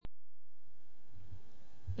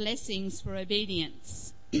blessings for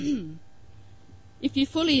obedience. If you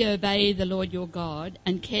fully obey the Lord your God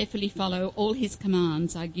and carefully follow all his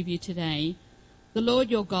commands I give you today, the Lord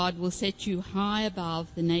your God will set you high above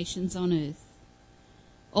the nations on earth.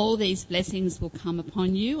 All these blessings will come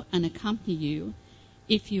upon you and accompany you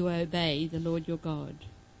if you obey the Lord your God.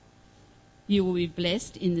 You will be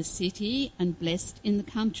blessed in the city and blessed in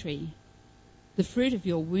the country. The fruit of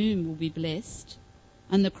your womb will be blessed,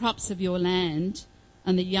 and the crops of your land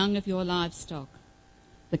and the young of your livestock,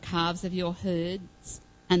 the calves of your herds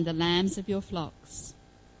and the lambs of your flocks.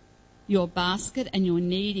 Your basket and your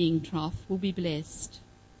kneading trough will be blessed.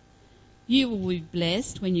 You will be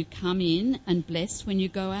blessed when you come in and blessed when you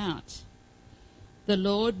go out. The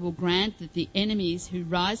Lord will grant that the enemies who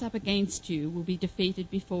rise up against you will be defeated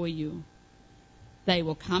before you. They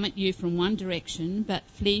will come at you from one direction, but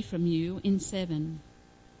flee from you in 7.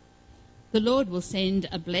 The Lord will send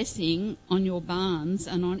a blessing on your barns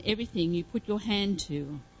and on everything you put your hand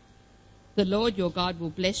to. The Lord your God will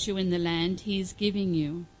bless you in the land he is giving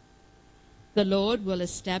you. The Lord will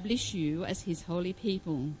establish you as his holy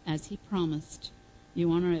people, as he promised you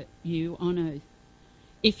on oath,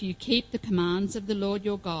 if you keep the commands of the Lord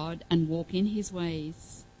your God and walk in his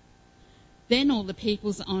ways. Then all the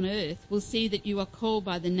peoples on earth will see that you are called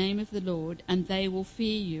by the name of the Lord, and they will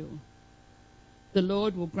fear you. The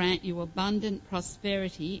Lord will grant you abundant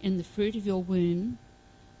prosperity in the fruit of your womb,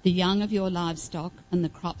 the young of your livestock, and the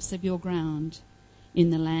crops of your ground, in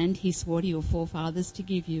the land he swore to your forefathers to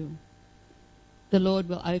give you. The Lord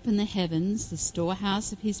will open the heavens, the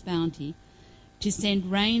storehouse of his bounty, to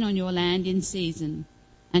send rain on your land in season,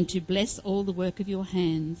 and to bless all the work of your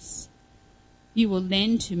hands. You will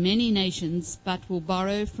lend to many nations, but will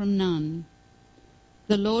borrow from none.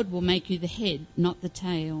 The Lord will make you the head, not the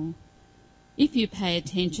tail. If you pay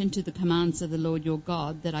attention to the commands of the Lord your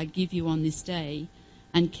God that I give you on this day,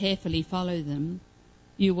 and carefully follow them,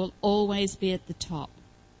 you will always be at the top,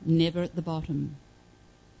 never at the bottom.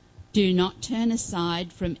 Do not turn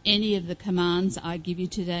aside from any of the commands I give you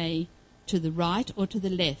today, to the right or to the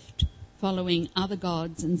left, following other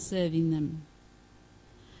gods and serving them.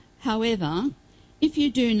 However, if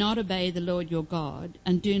you do not obey the Lord your God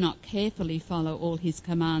and do not carefully follow all his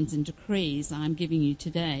commands and decrees I am giving you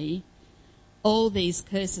today, all these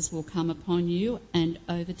curses will come upon you and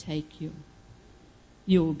overtake you.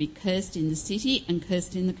 You will be cursed in the city and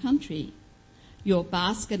cursed in the country. Your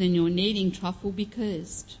basket and your kneading trough will be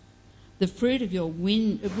cursed. The fruit of your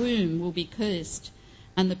womb will be cursed,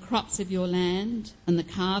 and the crops of your land, and the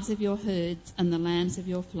calves of your herds, and the lambs of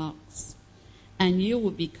your flocks. And you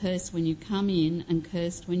will be cursed when you come in, and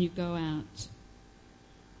cursed when you go out.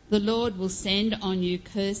 The Lord will send on you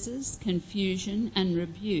curses, confusion, and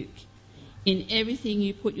rebuke in everything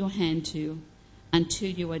you put your hand to,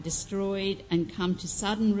 until you are destroyed and come to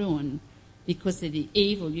sudden ruin because of the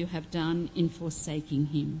evil you have done in forsaking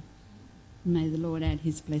him. May the Lord add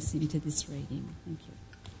his blessing to this reading. Thank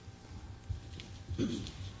you.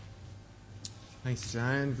 Thanks,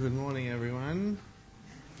 Joan. Good morning, everyone.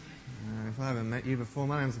 If I haven't met you before,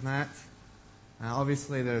 my name's Matt.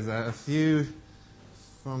 Obviously, there's a few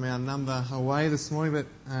from our number away this morning, but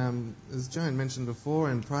as Joan mentioned before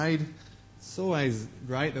and prayed, it's always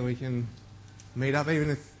great that we can meet up, even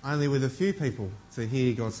if only with a few people, to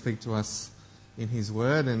hear God speak to us in his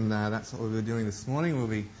word, and that's what we're doing this morning. We'll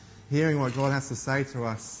be hearing what God has to say to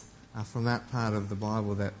us from that part of the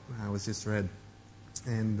Bible that was just read,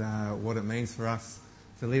 and what it means for us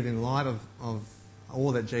to live in light of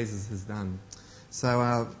all that Jesus has done.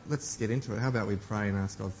 So let's get into it. How about we pray and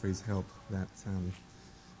ask God for his help, that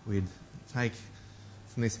we'd take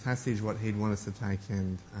from this passage what he'd want us to take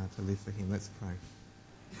and to live for him. Let's pray.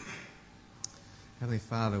 Heavenly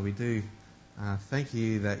Father, we do thank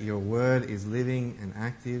you that your word is living and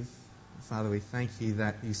active. Father, we thank you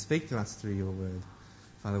that you speak to us through your word.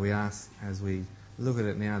 Father, we ask as we look at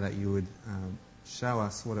it now that you would show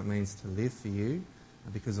us what it means to live for you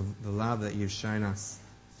because of the love that you've shown us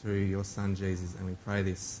through your Son Jesus. And we pray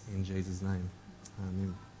this in Jesus' name.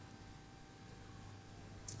 Amen.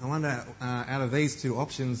 I wonder, out of these two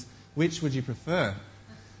options, which would you prefer?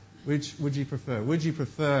 Which would you prefer? Would you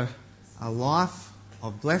prefer a life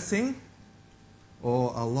of blessing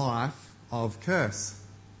or a life of curse?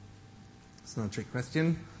 It's not a trick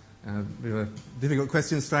question. A bit of a difficult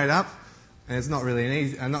question straight up. And it's not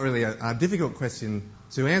really a difficult question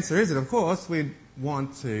to answer, is it? Of course, we'd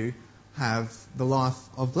want to have the life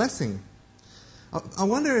of blessing. I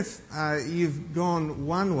wonder if you've gone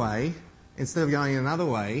one way instead of going another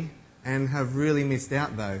way and have really missed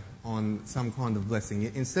out, though, on some kind of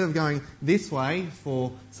blessing. Instead of going this way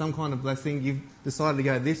for some kind of blessing, you've decided to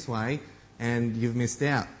go this way and you've missed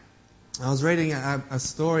out. I was reading a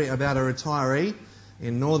story about a retiree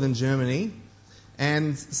in northern Germany,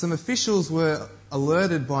 and some officials were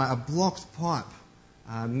alerted by a blocked pipe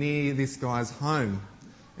near this guy's home.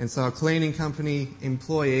 And so a cleaning company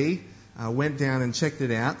employee went down and checked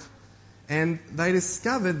it out, and they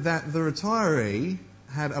discovered that the retiree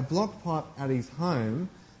had a blocked pipe at his home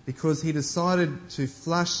because he decided to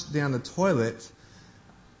flush down the toilet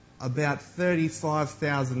about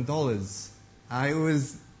 $35,000. It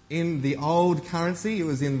was in the old currency, it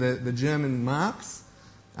was in the German marks,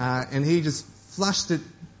 and he just flushed it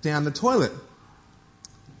down the toilet.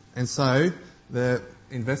 And so the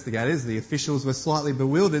investigators, the officials, were slightly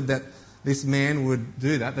bewildered that this man would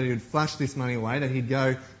do that he would flush this money away, that he'd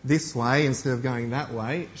go this way instead of going that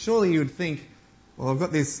way. Surely you would think, well, I've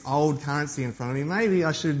got this old currency in front of me, maybe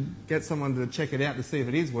I should get someone to check it out to see if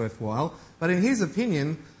it is worthwhile. But in his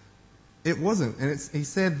opinion, it wasn't. And he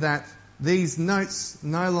said that these notes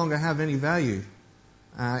no longer have any value.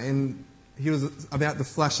 And he was about to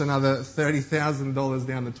flush another $30,000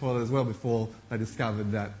 down the toilet as well before they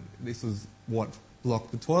discovered that this was what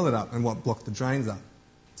blocked the toilet up and what blocked the drains up.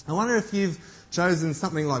 I wonder if you've chosen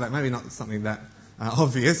something like that, maybe not something that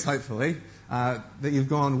obvious, hopefully, that you've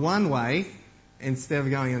gone one way instead of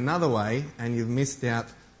going another way and you've missed out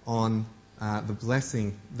on the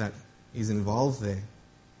blessing that is involved there.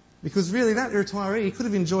 Because really, that retiree, he could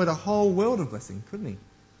have enjoyed a whole world of blessing, couldn't he?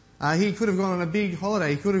 He could have gone on a big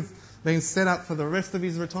holiday. He could have been set up for the rest of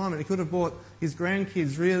his retirement. He could have bought his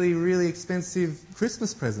grandkids really, really expensive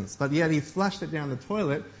Christmas presents. But yet he flushed it down the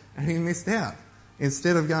toilet and he missed out.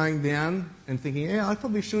 Instead of going down and thinking, yeah, I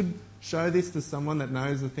probably should show this to someone that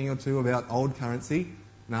knows a thing or two about old currency.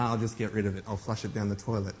 No, I'll just get rid of it. I'll flush it down the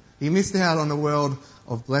toilet. He missed out on the world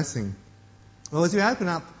of blessing. Well, as we open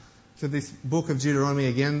up to this book of Deuteronomy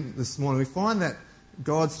again this morning, we find that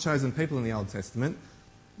God's chosen people in the Old Testament,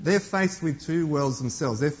 they're faced with two worlds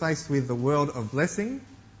themselves. They're faced with the world of blessing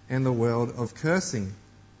and the world of cursing.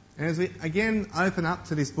 And as we again open up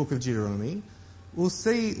to this book of Deuteronomy, we'll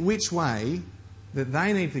see which way that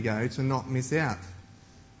they need to go to not miss out.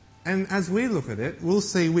 And as we look at it, we'll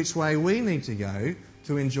see which way we need to go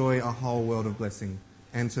to enjoy a whole world of blessing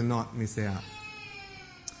and to not miss out.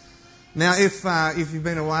 Now, if you've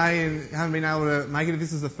been away and haven't been able to make it, if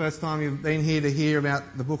this is the first time you've been here to hear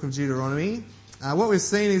about the book of Deuteronomy, what we've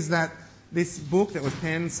seen is that this book that was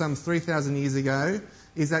penned some 3,000 years ago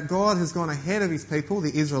is that God has gone ahead of his people,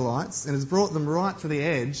 the Israelites, and has brought them right to the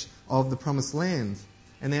edge of the promised land.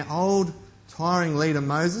 And their old, tiring leader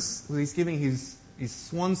Moses, he's giving his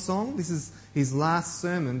swan song. This is his last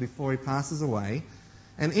sermon before he passes away.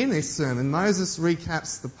 And in this sermon, Moses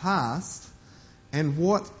recaps the past and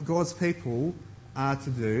what God's people are to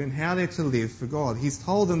do and how they're to live for God. He's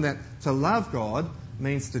told them that to love God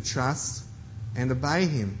means to trust and obey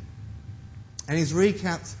him. And he's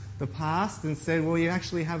recapped the past and said, well, you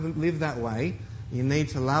actually haven't lived that way. You need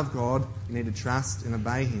to love God, you need to trust and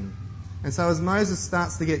obey him. And so as Moses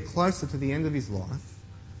starts to get closer to the end of his life,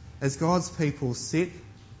 as God's people sit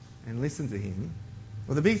and listen to him,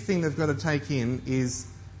 well, the big thing they've got to take in is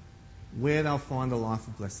where they'll find a life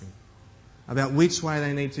of blessing, about which way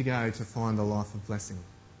they need to go to find a life of blessing.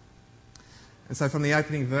 And so from the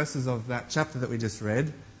opening verses of that chapter that we just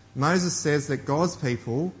read, Moses says that God's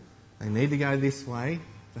people, they need to go this way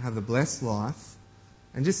to have the blessed life.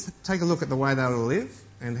 And just take a look at the way they will live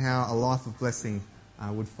and how a life of blessing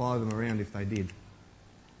would follow them around if they did.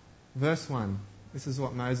 Verse 1, this is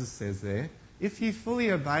what Moses says there. If you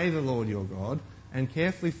fully obey the Lord your God and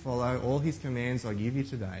carefully follow all his commands I give you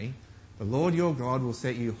today, the Lord your God will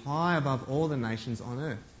set you high above all the nations on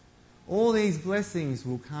earth. All these blessings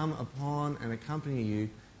will come upon and accompany you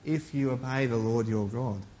if you obey the Lord your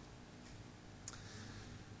God.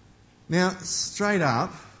 Now, straight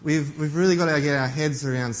up, we've really got to get our heads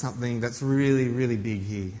around something that's really, really big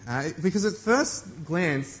here. Because at first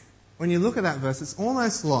glance, when you look at that verse, it's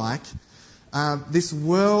almost like this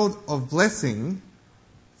world of blessing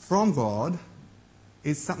from God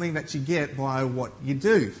is something that you get by what you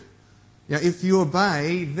do. Now, if you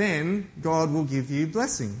obey, then God will give you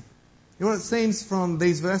blessing. You know, what it seems from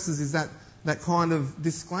these verses is that kind of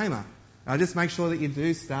disclaimer. Just make sure that you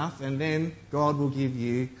do stuff and then God will give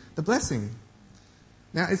you the blessing.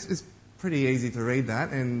 Now, it's pretty easy to read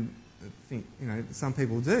that and think, some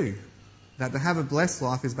people do. That to have a blessed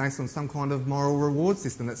life is based on some kind of moral reward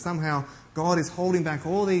system, that somehow God is holding back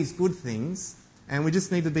all these good things and we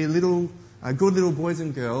just need to be good little boys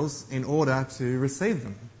and girls in order to receive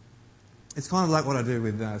them. It's kind of like what I do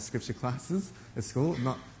with scripture classes at school. I'm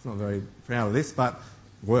not very proud of this, but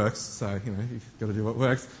it works, so, you've got to do what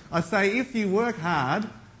works. I say, if you work hard,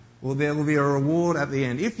 well, there will be a reward at the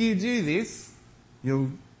end. If you do this,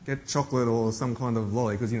 you'll get chocolate or some kind of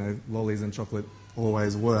lolly, because, lollies and chocolate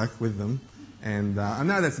always work with them. And I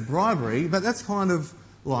know that's bribery, but that's kind of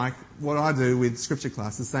like what I do with scripture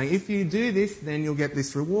classes, saying, if you do this, then you'll get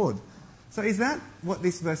this reward. So is that what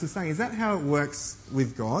this verse is saying? Is that how it works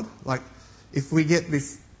with God? Like, if we get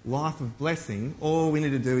this life of blessing, all we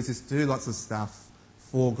need to do is just do lots of stuff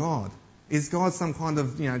for God. Is God some kind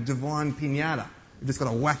of, divine piñata? You've just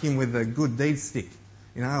got to whack him with a good deed stick.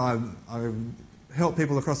 I help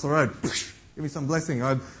people across the road. Give me some blessing.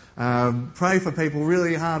 I pray for people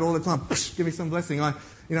really hard all the time. Give me some blessing. I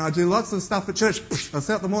do lots of stuff at church. I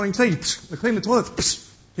set up the morning tea. I clean the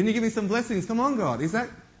toilets. Can you give me some blessings? Come on, God. Is that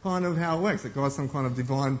kind of how it works? That God's some kind of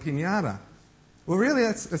divine piñata? Well, really,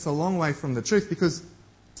 that's a long way from the truth, because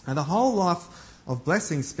the whole life of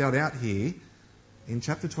blessing spelled out here in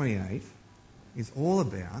chapter 28 is all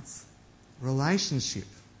about relationship.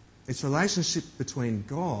 It's relationship between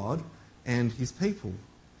God and his people.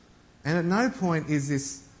 And at no point is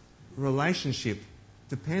this relationship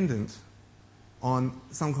dependent on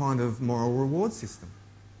some kind of moral reward system.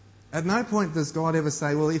 At no point does God ever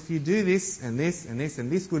say, well, if you do this and this and this and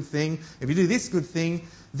this good thing, if you do this good thing,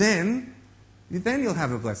 then you'll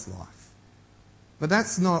have a blessed life. But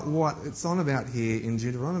that's not what it's on about here in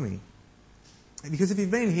Deuteronomy. Because if you've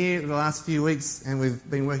been here the last few weeks and we've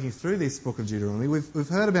been working through this book of Deuteronomy, we've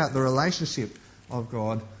heard about the relationship of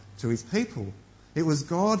God to his people. It was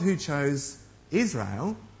God who chose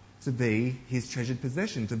Israel to be his treasured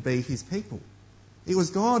possession, to be his people. It was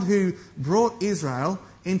God who brought Israel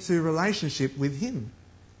into relationship with him.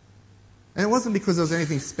 And it wasn't because there was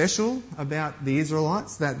anything special about the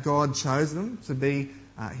Israelites that God chose them to be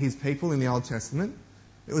his people in the Old Testament.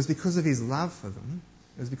 It was because of his love for them.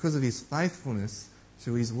 It was because of his faithfulness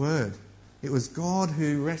to his word. It was God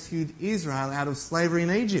who rescued Israel out of slavery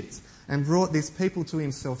in Egypt and brought this people to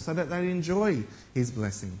himself so that they'd enjoy his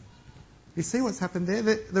blessing. You see what's happened there?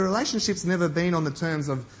 The relationship's never been on the terms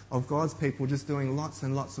of God's people just doing lots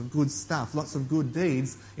and lots of good stuff, lots of good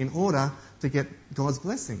deeds in order to get God's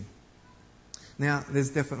blessing. Now, there's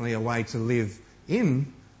definitely a way to live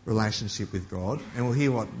in relationship with God, and we'll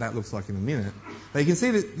hear what that looks like in a minute. But you can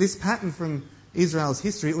see that this pattern from Israel's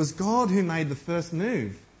history, it was God who made the first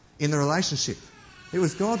move in the relationship. It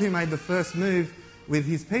was God who made the first move with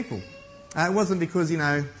his people. It wasn't because,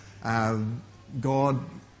 God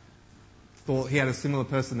thought he had a similar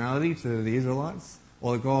personality to the Israelites,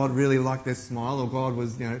 or God really liked their smile, or God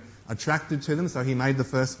was, attracted to them, so he made the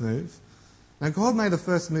first move. Now, God made the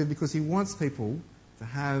first move because he wants people to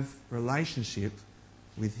have relationship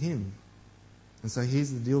with him. And so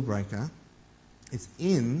here's the deal breaker. It's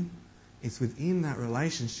within that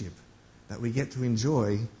relationship that we get to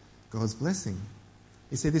enjoy God's blessing.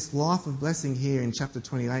 You see, this life of blessing here in chapter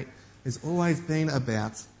 28 has always been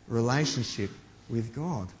about relationship with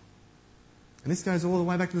God. And this goes all the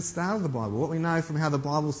way back to the start of the Bible, what we know from how the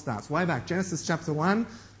Bible starts. Way back, Genesis chapter 1,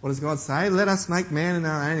 what does God say? Let us make man in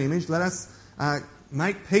our own image. Let us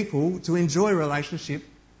make people to enjoy relationship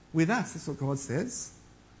with us. That's what God says.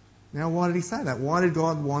 Now, why did he say that? Why did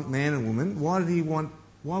God want man and woman? Why would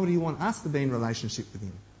he want us to be in relationship with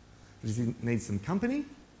him? Does he need some company?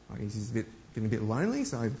 He's getting a bit lonely,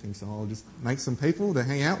 so he thinks, I'll just make some people to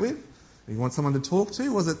hang out with. He wants someone to talk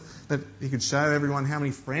to. Was it that he could show everyone how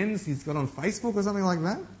many friends he's got on Facebook or something like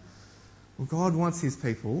that? Well, God wants his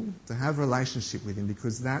people to have a relationship with him,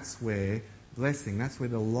 because that's where blessing, that's where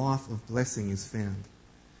the life of blessing is found.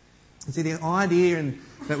 You see, the idea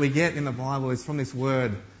that we get in the Bible is from this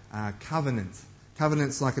word, covenant.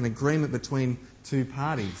 Covenant's like an agreement between two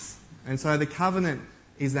parties. And so the covenant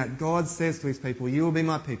is that God says to his people, you will be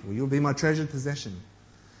my people, you will be my treasured possession.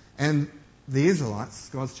 And the Israelites,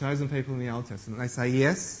 God's chosen people in the Old Testament, they say,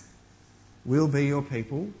 yes, we'll be your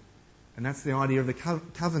people. And that's the idea of the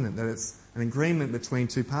covenant, that it's an agreement between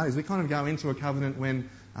two parties. We kind of go into a covenant when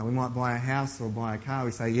we might buy a house or buy a car.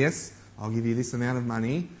 We say, yes, I'll give you this amount of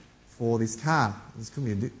money for this car. This could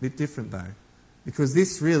be a bit different though, because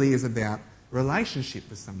this really is about relationship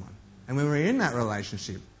with someone. And when we're in that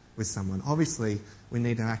relationship with someone, obviously we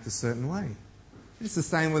need to act a certain way. It's the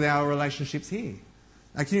same with our relationships here.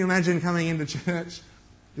 Now, can you imagine coming into church,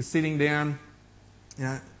 just sitting down,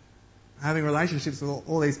 having relationships with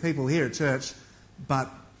all these people here at church, but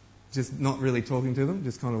just not really talking to them,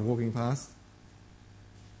 just kind of walking past?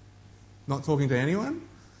 Not talking to anyone?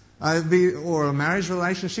 Or a marriage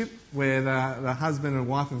relationship where the husband and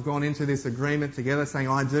wife have gone into this agreement together saying,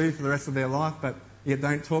 I do, for the rest of their life, but yet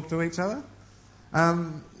don't talk to each other.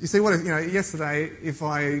 You see, yesterday, if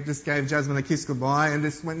I just gave Jasmine a kiss goodbye and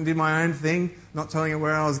just went and did my own thing, not telling her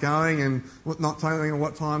where I was going and not telling her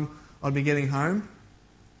what time I'd be getting home.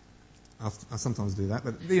 I sometimes do that,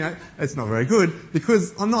 but, it's not very good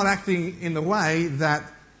because I'm not acting in the way that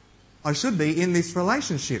I should be in this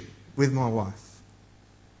relationship with my wife.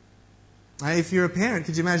 If you're a parent,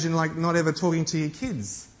 could you imagine not ever talking to your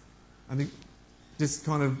kids? I think just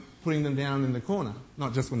kind of putting them down in the corner.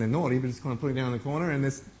 Not just when they're naughty, but just kind of putting them down in the corner and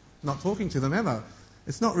just not talking to them ever.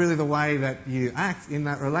 It's not really the way that you act in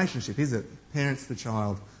that relationship, is it? Parents to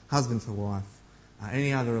child, husband to wife,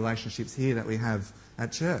 any other relationships here that we have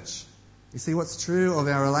at church. You see, what's true of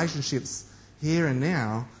our relationships here and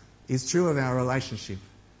now is true of our relationship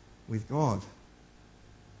with God.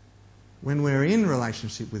 When we're in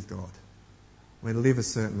relationship with God, we're to live a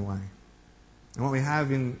certain way. And what we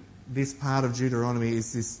have in this part of Deuteronomy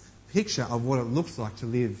is this picture of what it looks like to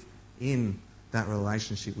live in that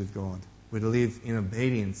relationship with God. We're to live in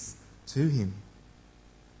obedience to Him.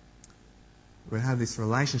 We have this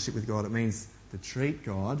relationship with God. It means to treat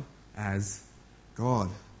God as God.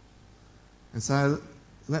 And so,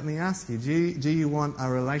 let me ask you, do you want a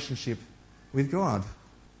relationship with God?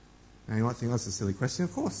 Now you might think, that's a silly question.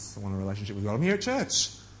 Of course I want a relationship with God. I'm here at church.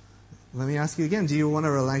 Let me ask you again, do you want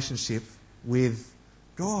a relationship with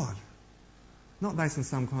God? Not based on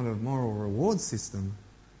some kind of moral reward system.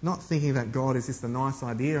 Not thinking that God is just a nice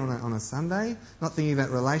idea on a Sunday. Not thinking that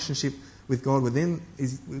relationship with God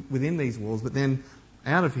is within these walls, but then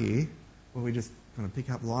out of here, well, we just kind of pick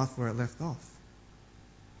up life where it left off.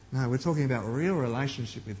 No, we're talking about real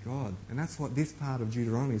relationship with God. And that's what this part of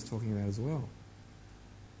Deuteronomy is talking about as well.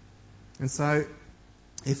 And so,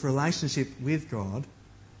 if relationship with God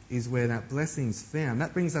is where that blessing's found,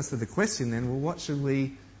 that brings us to the question then, well, what should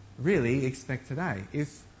we really expect today?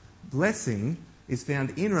 If blessing is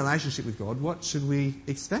found in relationship with God, what should we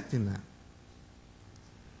expect in that?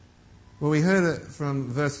 Well, we heard it from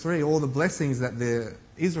verse 3, all the blessings that the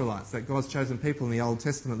Israelites, that God's chosen people in the Old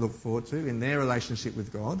Testament look forward to in their relationship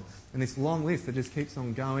with God. And this long list that just keeps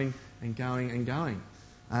on going and going and going.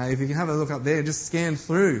 If you can have a look up there, just scan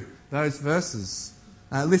through those verses.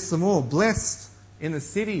 List them all. Blessed in the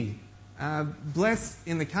city, blessed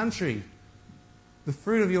in the country. The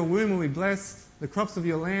fruit of your womb will be blessed, the crops of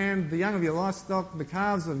your land, the young of your livestock, the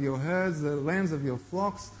calves of your herds, the lambs of your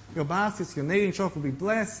flocks, your baskets, your kneading trough will be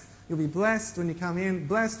blessed. You'll be blessed when you come in,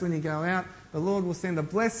 blessed when you go out. The Lord will send a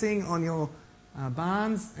blessing on your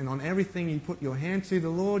barns and on everything you put your hand to. The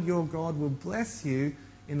Lord your God will bless you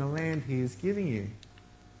in the land He is giving you.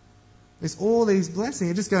 There's all these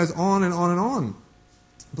blessings. It just goes on and on and on.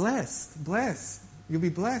 Blessed, blessed. You'll be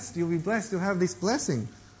blessed. You'll be blessed. You'll have this blessing.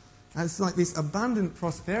 And it's like this abundant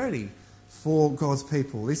prosperity for God's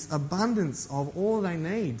people. This abundance of all they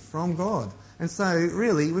need from God. And so,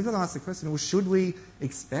 really, we've got to ask the question, well, should we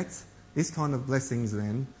expect this kind of blessings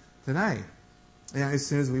then today? As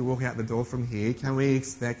soon as we walk out the door from here, can we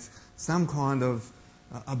expect some kind of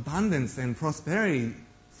abundance and prosperity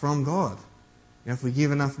from God? If we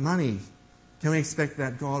give enough money, can we expect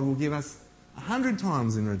that God will give us 100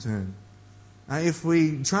 times in return? If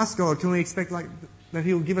we trust God, can we expect that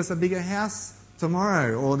He'll give us a bigger house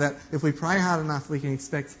tomorrow? Or that if we pray hard enough, we can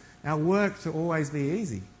expect our work to always be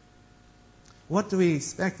easy? What do we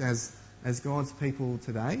expect as God's people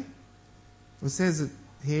today? It says it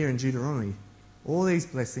here in Deuteronomy, all these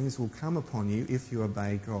blessings will come upon you if you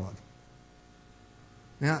obey God.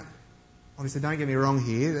 Now, obviously, don't get me wrong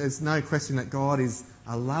here. There's no question that God is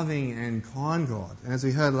a loving and kind God. And as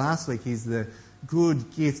we heard last week, He's the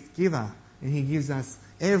good gift giver. And He gives us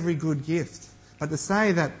every good gift. But to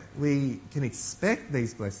say that we can expect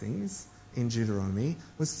these blessings in Deuteronomy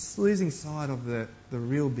was losing sight of the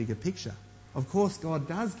real bigger picture. Of course, God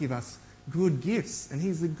does give us good gifts, and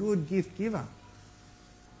He's the good gift giver.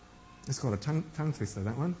 It's called a tongue twister,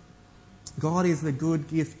 that one. God is the good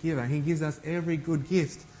gift giver. He gives us every good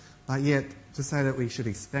gift. But yet, to say that we should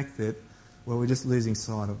expect it, well, we're just losing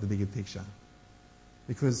sight of the bigger picture.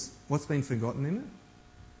 Because what's been forgotten in it?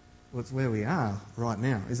 Well, it's where we are right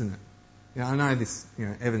now, isn't it? I know this,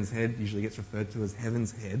 Evan's Head usually gets referred to as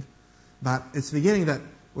Heaven's Head. But it's forgetting that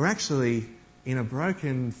we're actually in a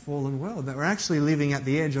broken, fallen world, that we're actually living at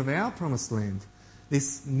the edge of our promised land.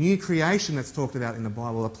 This new creation that's talked about in the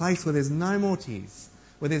Bible, a place where there's no more tears,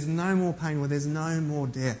 where there's no more pain, where there's no more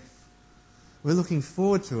death. We're looking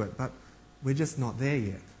forward to it, but we're just not there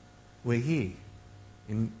yet. We're here,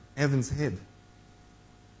 in Evan's Head.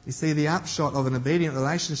 You see, the upshot of an obedient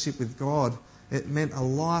relationship with God, it meant a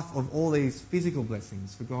life of all these physical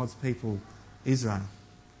blessings for God's people, Israel.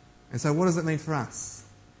 And so what does it mean for us?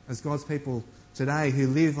 As God's people today who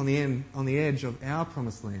live on the edge of our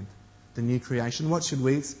promised land, the new creation, what should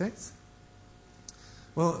we expect?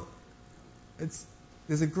 Well,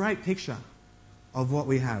 there's a great picture of what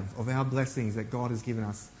we have, of our blessings that God has given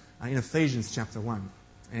us in Ephesians chapter 1.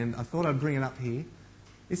 And I thought I'd bring it up here.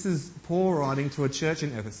 This is Paul writing to a church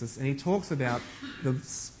in Ephesus, and he talks about the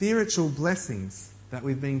spiritual blessings that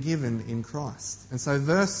we've been given in Christ. And so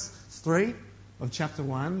verse 3 of chapter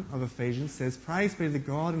 1 of Ephesians says, "Praise be to the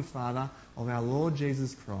God and Father of our Lord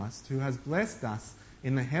Jesus Christ, who has blessed us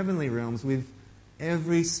in the heavenly realms with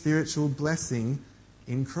every spiritual blessing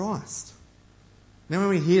in Christ." Now when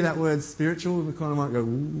we hear that word spiritual, we kind of might go,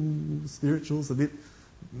 ooh, spiritual's a bit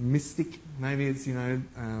mystic. Maybe it's,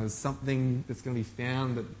 something that's going to be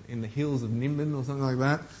found in the hills of Nimbin or something like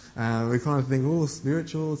that. We kind of think, oh,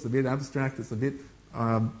 spiritual, it's a bit abstract, it's a bit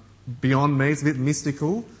beyond me, it's a bit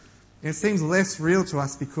mystical. And it seems less real to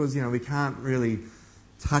us because, we can't really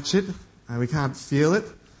touch it, we can't feel it.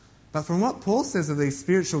 But from what Paul says of these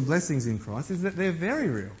spiritual blessings in Christ is that they're very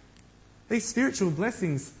real. These spiritual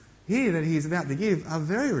blessings here that he's about to give are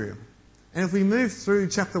very real. And if we move through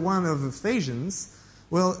chapter 1 of Ephesians,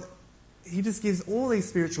 well, he just gives all these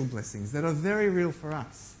spiritual blessings that are very real for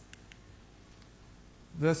us.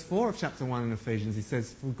 Verse 4 of chapter 1 in Ephesians, he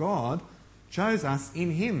says, "For God chose us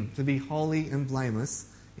in him to be holy and blameless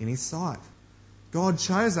in his sight." God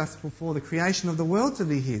chose us before the creation of the world to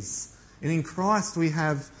be his. And in Christ we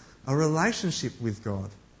have a relationship with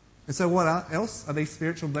God. And so what else are these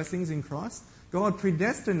spiritual blessings in Christ? God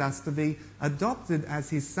predestined us to be adopted as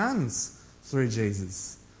his sons through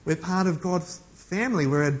Jesus. We're part of God's family.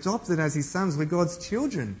 We're adopted as his sons. We're God's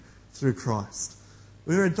children through Christ.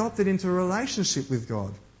 We're adopted into a relationship with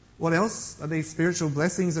God. What else are these spiritual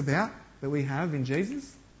blessings about that we have in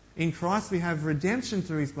Jesus? In Christ we have redemption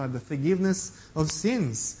through his blood, the forgiveness of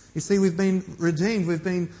sins. You see, we've been redeemed. We've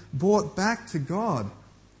been brought back to God.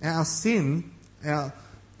 Our sin, our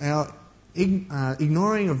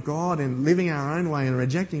ignoring of God and living our own way and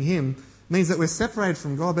rejecting him means that we're separated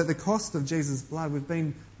from God, but at the cost of Jesus' blood, we've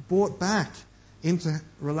been brought back into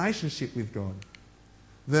relationship with God.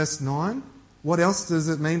 Verse 9, what else does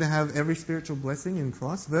it mean to have every spiritual blessing in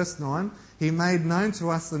Christ? Verse 9, "He made known to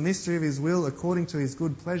us the mystery of his will according to his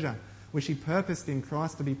good pleasure, which he purposed in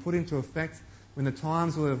Christ to be put into effect when the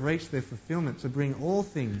times will have reached their fulfillment, to bring all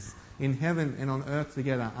things in heaven and on earth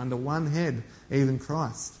together under one head, even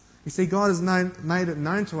Christ." You see, God has made it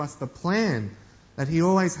known to us the plan that he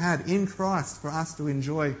always had in Christ for us to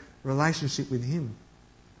enjoy relationship with him.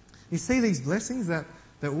 You see these blessings that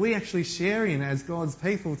we actually share in as God's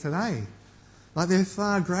people today. Like, they're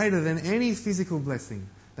far greater than any physical blessing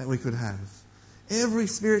that we could have. Every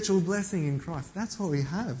spiritual blessing in Christ, that's what we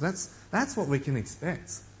have. That's what we can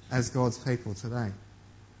expect as God's people today.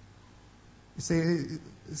 You see,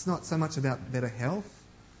 it's not so much about better health.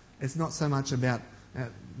 It's not so much about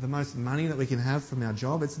the most money that we can have from our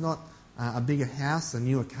job. It's not a bigger house, a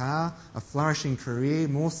newer car, a flourishing career,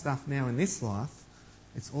 more stuff now in this life.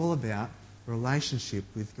 It's all about relationship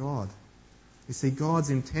with God. You see, God's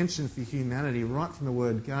intention for humanity right from the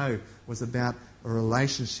word go was about a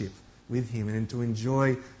relationship with him and to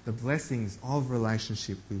enjoy the blessings of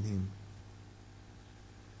relationship with him.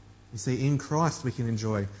 You see, in Christ we can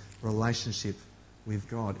enjoy relationship with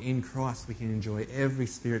God. In Christ we can enjoy every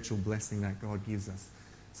spiritual blessing that God gives us.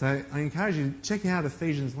 So I encourage you to check out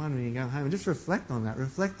Ephesians 1 when you go home and just reflect on that.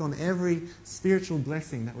 Reflect on every spiritual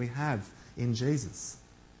blessing that we have in Jesus.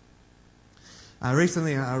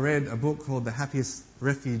 Recently I read a book called The Happiest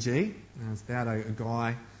Refugee. It's about a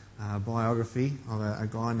guy, biography of a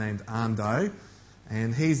guy named Ando.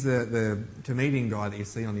 And he's the comedian guy that you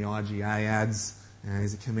see on the IGA ads.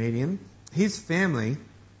 He's a comedian. His family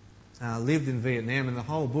lived in Vietnam, and the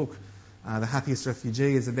whole book, The Happiest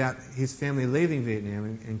Refugee, is about his family leaving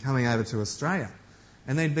Vietnam and coming over to Australia.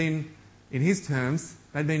 And they'd been, in his terms,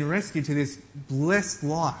 they'd been rescued to this blessed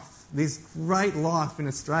life, this great life in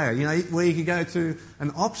Australia, where you could go to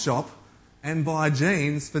an op shop and buy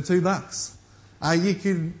jeans for $2.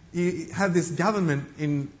 You have this government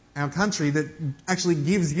in our country that actually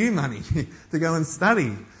gives you money to go and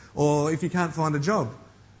study, or if you can't find a job.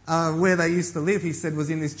 Where they used to live, he said, was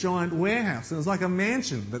in this giant warehouse. It was like a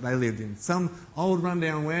mansion that they lived in. Some old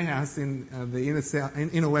rundown warehouse in the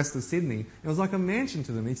inner west of Sydney. It was like a mansion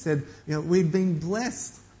to them. He said, we'd been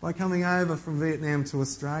blessed by coming over from Vietnam to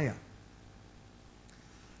Australia.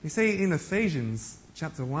 You see, in Ephesians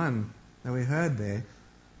chapter 1 that we heard there,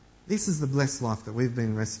 this is the blessed life that we've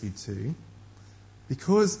been rescued to.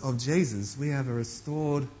 Because of Jesus, we have a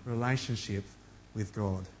restored relationship with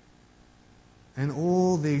God. And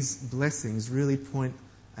all these blessings really point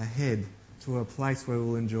ahead to a place where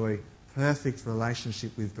we'll enjoy perfect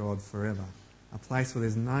relationship with God forever. A place where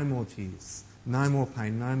there's no more tears, no more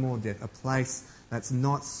pain, no more death. A place that's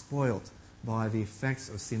not spoilt by the effects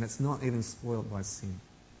of sin. That's not even spoilt by sin.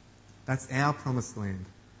 That's our promised land,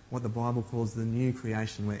 what the Bible calls the new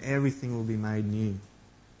creation, where everything will be made new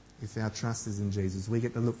if our trust is in Jesus. We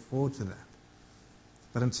get to look forward to that.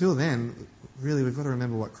 But until then, really, we've got to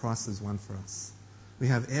remember what Christ has won for us. We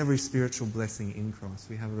have every spiritual blessing in Christ.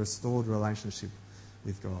 We have a restored relationship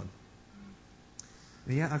with God.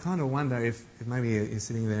 And yeah, I kind of wonder if maybe you're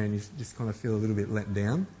sitting there and you just kind of feel a little bit let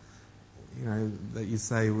down. You know, that you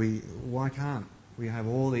say, why can't we have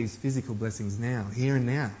all these physical blessings now, here and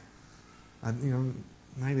now? You know,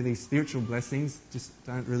 maybe these spiritual blessings just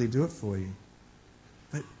don't really do it for you.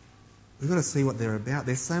 But we've got to see what they're about.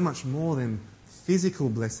 They're so much more than physical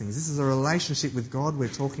blessings. This is a relationship with God we're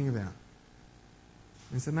talking about.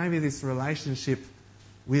 And so maybe this relationship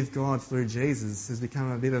with God through Jesus has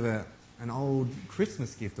become a bit of an old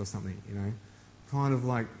Christmas gift or something, you know, kind of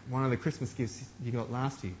like one of the Christmas gifts you got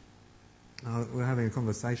last year. We were having a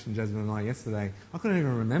conversation, Jasmine and I, yesterday. I couldn't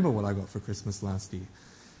even remember what I got for Christmas last year.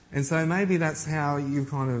 And so maybe that's how you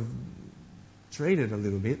kind of treat it a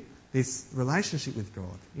little bit, this relationship with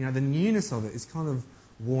God. You know, the newness of it is kind of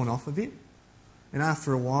worn off a bit. And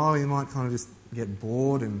after a while, you might kind of just get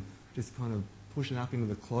bored and just kind of push it up into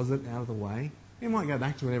the closet out of the way. You might go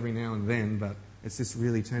back to it every now and then, but it's just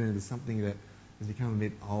really turned into something that has become a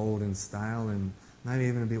bit old and stale and maybe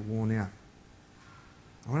even a bit worn out.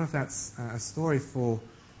 I wonder if that's a story for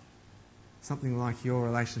something like your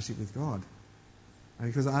relationship with God.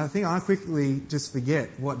 Because I think I quickly just forget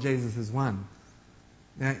what Jesus has won.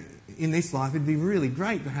 Now, in this life, it'd be really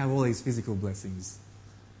great to have all these physical blessings.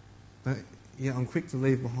 But yeah, I'm quick to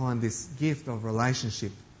leave behind this gift of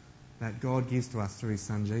relationship that God gives to us through His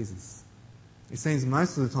Son Jesus. It seems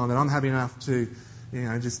most of the time that I'm happy enough to, you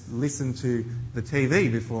know, just listen to the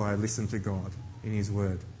TV before I listen to God in His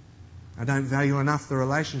Word. I don't value enough the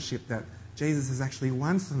relationship that Jesus has actually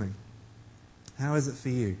won for me. How is it for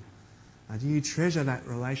you? Do you treasure that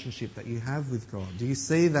relationship that you have with God? Do you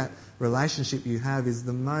see that relationship you have is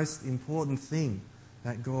the most important thing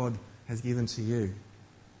that God has given to you?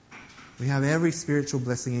 We have every spiritual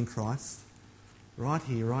blessing in Christ. Right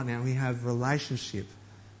here, right now, we have relationship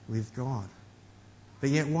with God. But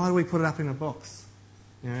yet, why do we put it up in a box,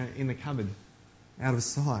 you know, in the cupboard, out of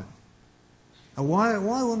sight? Why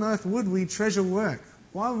on earth would we treasure work?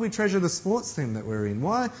 Why would we treasure the sports team that we're in?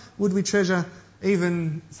 Why would we treasure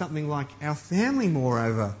even something like our family more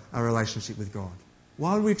over a relationship with God?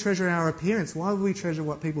 Why would we treasure our appearance? Why would we treasure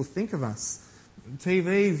what people think of us?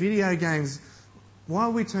 TV, video games. Why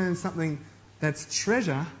would we turn something that's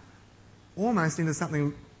treasure almost into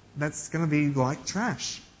something that's going to be like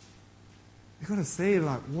trash? You've got to see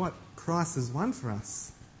like what Christ has won for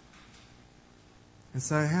us. And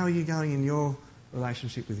so how are you going in your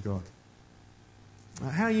relationship with God?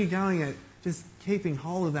 How are you going at just keeping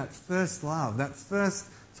hold of that first love, that first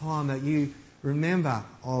time that you remember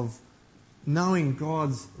of knowing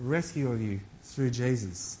God's rescue of you through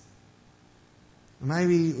Jesus?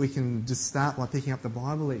 Maybe we can just start by picking up the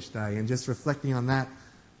Bible each day and just reflecting on that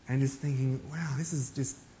and just thinking, wow, this is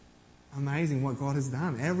just amazing what God has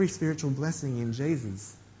done. Every spiritual blessing in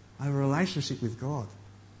Jesus. I have a relationship with God.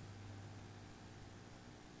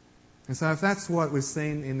 And so if that's what we've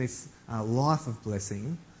seen in this life of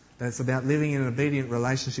blessing, that it's about living in an obedient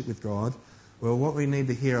relationship with God, well, what we need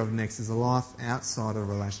to hear of next is a life outside of a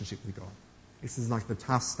relationship with God. This is like the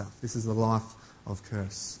tough stuff. This is the life of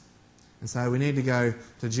curse. And so we need to go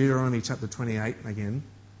to Deuteronomy chapter 28 again.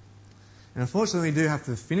 And unfortunately, we do have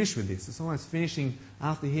to finish with this. It's almost finishing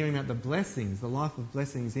after hearing about the blessings, the life of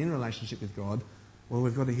blessings in relationship with God. Well,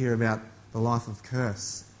 we've got to hear about the life of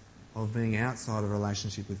curse, of being outside of a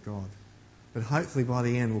relationship with God. But hopefully by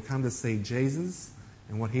the end, we'll come to see Jesus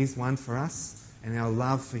and what He's won for us, and our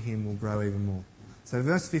love for Him will grow even more. So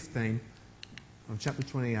verse 15 of chapter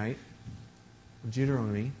 28 of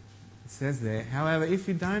Deuteronomy, it says there, "However, if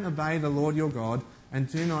you don't obey the Lord your God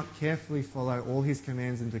and do not carefully follow all His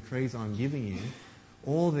commands and decrees I am giving you,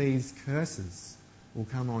 all these curses will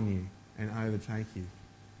come on you and overtake you.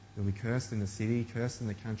 You'll be cursed in the city, cursed in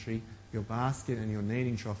the country. Your basket and your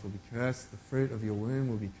kneading trough will be cursed. The fruit of your womb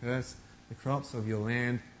will be cursed. The crops of your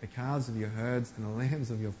land, the calves of your herds, and the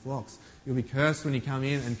lambs of your flocks. You'll be cursed when you come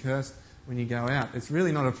in and cursed when you go out." It's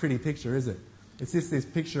really not a pretty picture, is it? It's just this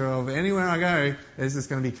picture of anywhere I go, there's just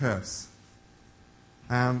going to be curse.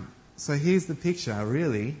 So here's the picture,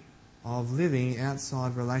 really, of living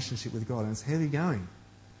outside relationship with God. And it's heavy going.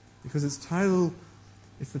 Because it's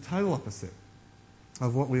the total opposite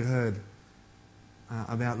of what we've heard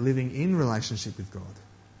about living in relationship with God.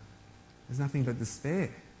 there's nothing but despair.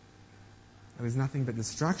 There's nothing but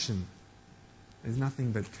destruction. There's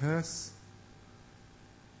nothing but curse.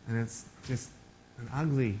 And it's just an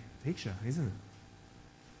ugly picture, isn't it?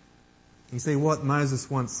 You see, what Moses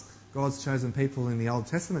wants God's chosen people in the Old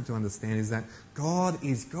Testament to understand is that God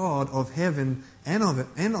is God of heaven and on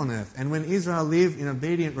earth. And when Israel live in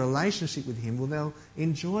obedient relationship with Him, well, they'll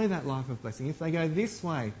enjoy that life of blessing. If they go this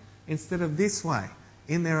way instead of this way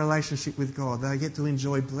in their relationship with God, they get to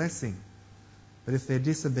enjoy blessing. But if they're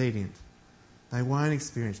disobedient, they won't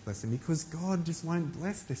experience blessing because God just won't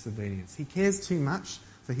bless disobedience. He cares too much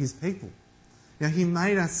for His people. Now, He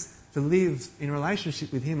made us to live in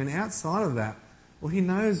relationship with Him, and outside of that, well, He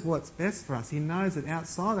knows what's best for us. He knows that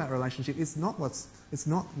outside that relationship, it's not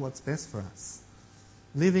what's best for us.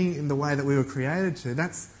 Living in the way that we were created to,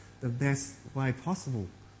 that's the best way possible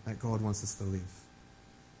that God wants us to live.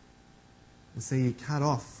 You see, you're cut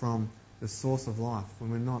off from the source of life when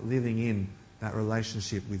we're not living in that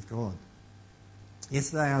relationship with God.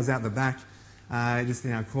 Yesterday I was out the back, just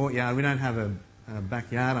in our courtyard. We don't have a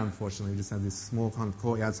backyard, unfortunately. We just have this small kind of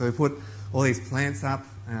courtyard. So we put all these plants up,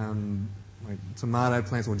 like tomato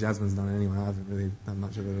plants, or Jasmine's done it anyway. I haven't really done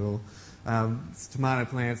much of it at all. Tomato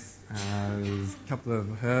plants, there's a couple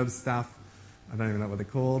of herb stuff. I don't even know what they're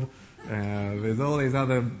called. There's all these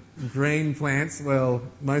other green plants, well,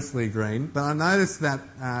 mostly green. But I noticed that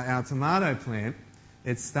our tomato plant,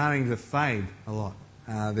 it's starting to fade a lot.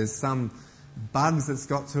 There's some bugs that's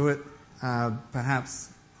got to it. Perhaps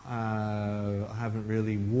I haven't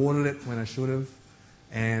really watered it when I should have.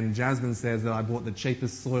 And Jasmine says that I bought the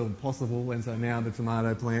cheapest soil possible, and so now the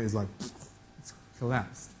tomato plant is like, it's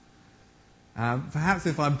collapsed. Perhaps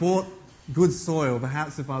if I bought good soil,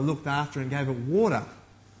 perhaps if I looked after it and gave it water,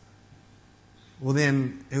 well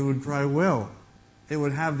then it would grow well. It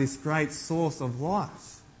would have this great source of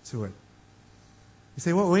life to it. You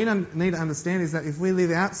see, what we need to understand is that if we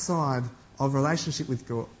live outside of relationship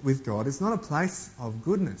with God, it's not a place of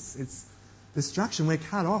goodness. It's destruction. We're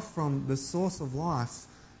cut off from the source of life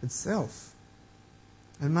itself.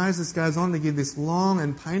 And Moses goes on to give this long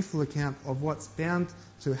and painful account of what's bound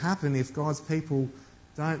to happen if God's people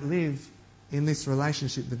don't live in this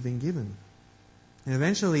relationship they've been given. And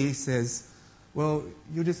eventually he says, well,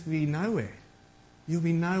 you'll just be nowhere. You'll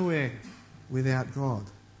be nowhere without God.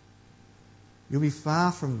 You'll be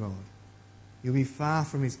far from God. You'll be far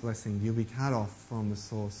from His blessing. You'll be cut off from the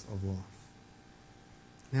source of life.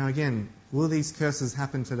 Now again, will these curses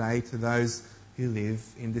happen today to those who live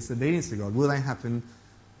in disobedience to God? Will they happen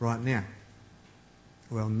right now?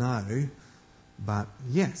 Well, no, but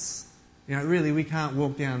yes. You know, really, we can't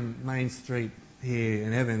walk down Main Street here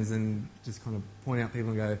in Evans and just kind of point out people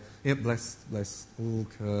and go, yep, blessed, blessed, all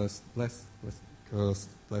cursed, blessed, blessed, cursed,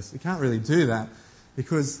 blessed. We can't really do that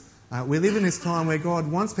because we live in this time where God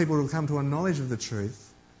wants people to come to a knowledge of the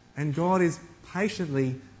truth, and God is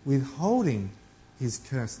patiently withholding His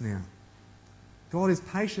curse now. God is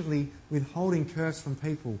patiently withholding curse from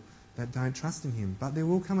people that don't trust in Him. But there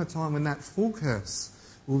will come a time when that full curse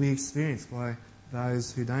will be experienced by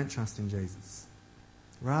those who don't trust in Jesus.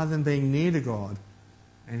 Rather than being near to God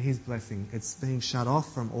and His blessing, it's being shut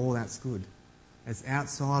off from all that's good. It's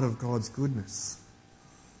outside of God's goodness.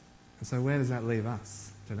 And so where does that leave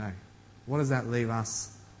us today? What does that leave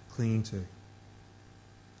us clinging to?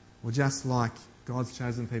 Well, just like God's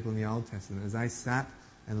chosen people in the Old Testament, as they sat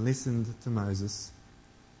and listened to Moses,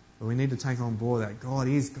 but we need to take on board that God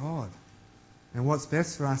is God. And what's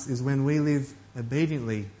best for us is when we live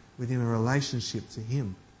obediently within a relationship to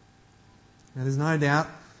Him. Now, there's no doubt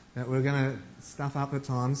that we're going to stuff up at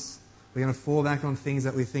times. We're going to fall back on things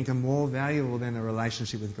that we think are more valuable than a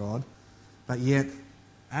relationship with God. But yet,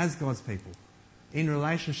 as God's people, in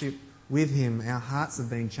relationship with Him, our hearts have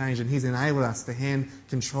been changed, and He's enabled us to hand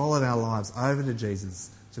control of our lives over to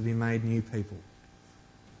Jesus to be made new people.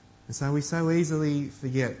 And so we so easily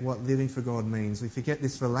forget what living for God means. We forget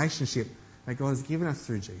this relationship that God has given us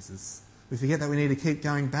through Jesus. We forget that we need to keep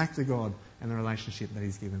going back to God and the relationship that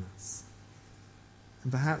He's given us.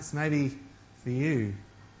 And perhaps maybe for you,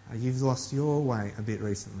 you've lost your way a bit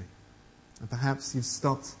recently. And perhaps you've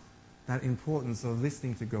stopped that importance of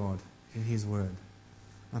listening to God in His Word.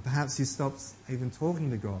 Perhaps you stopped even talking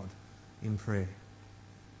to God in prayer.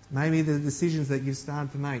 Maybe the decisions that you've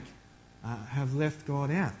started to make have left God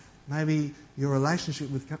out. Maybe your relationship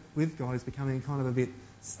with God is becoming kind of a bit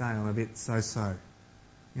stale, a bit so-so.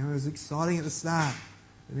 You know, it was exciting at the start,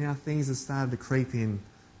 but now things have started to creep in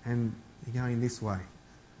and you're going this way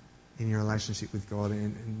in your relationship with God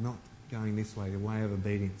and not going this way, the way of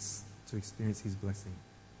obedience to experience His blessing.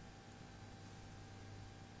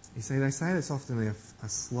 You see, they say it's often a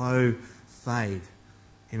slow fade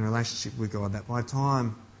in relationship with God, that by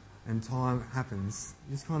time happens,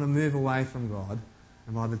 you just kind of move away from God,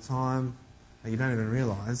 and by the time that you don't even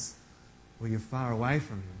realise, well, you're far away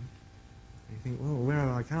from Him. And you think, well, where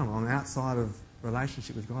have I come? I'm outside of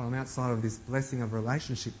relationship with God. I'm outside of this blessing of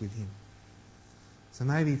relationship with Him. So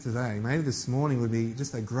maybe today, maybe this morning would be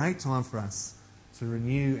just a great time for us to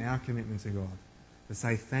renew our commitment to God, to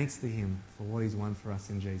say thanks to Him for what He's won for us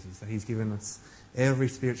in Jesus, that He's given us every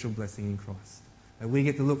spiritual blessing in Christ, that we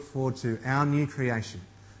get to look forward to our new creation,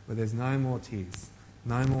 where there's no more tears,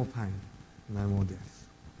 no more pain, no more death.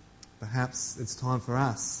 Perhaps it's time for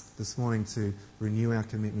us this morning to renew our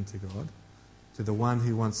commitment to God, to the one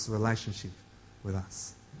who wants a relationship with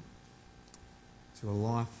us, to a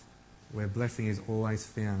life where blessing is always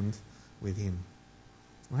found with Him.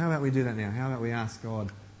 Well, how about we do that now? How about we ask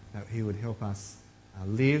God that He would help us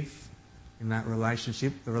live in that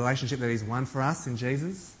relationship, the relationship that He's won for us in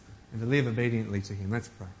Jesus, and to live obediently to Him. Let's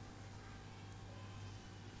pray.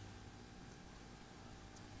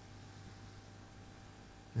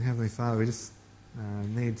 And Heavenly Father, we just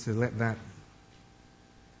need to let that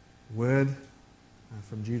word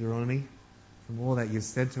from Deuteronomy, from all that You've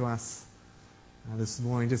said to us this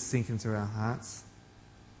morning, just sink into our hearts.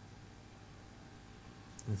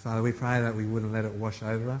 And Father, we pray that we wouldn't let it wash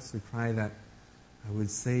over us. We pray that we'd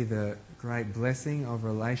see the great blessing of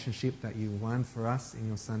relationship that You won for us in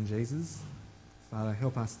Your Son Jesus. Father,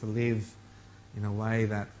 help us to live in a way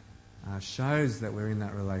that shows that we're in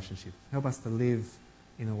that relationship. Help us to live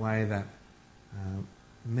in a way that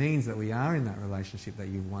means that we are in that relationship that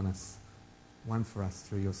You've won for us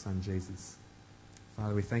through Your Son Jesus.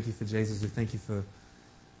 Father, we thank You for Jesus. We thank You for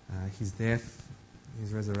His death,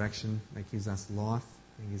 His resurrection that gives us life,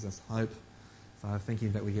 that gives us hope. Father, thank You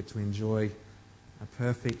that we get to enjoy a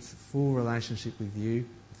perfect, full relationship with You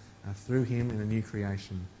through Him in a new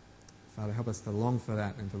creation. Father, help us to long for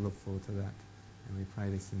that and to look forward to that. And we pray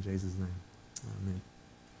this in Jesus' name. Amen.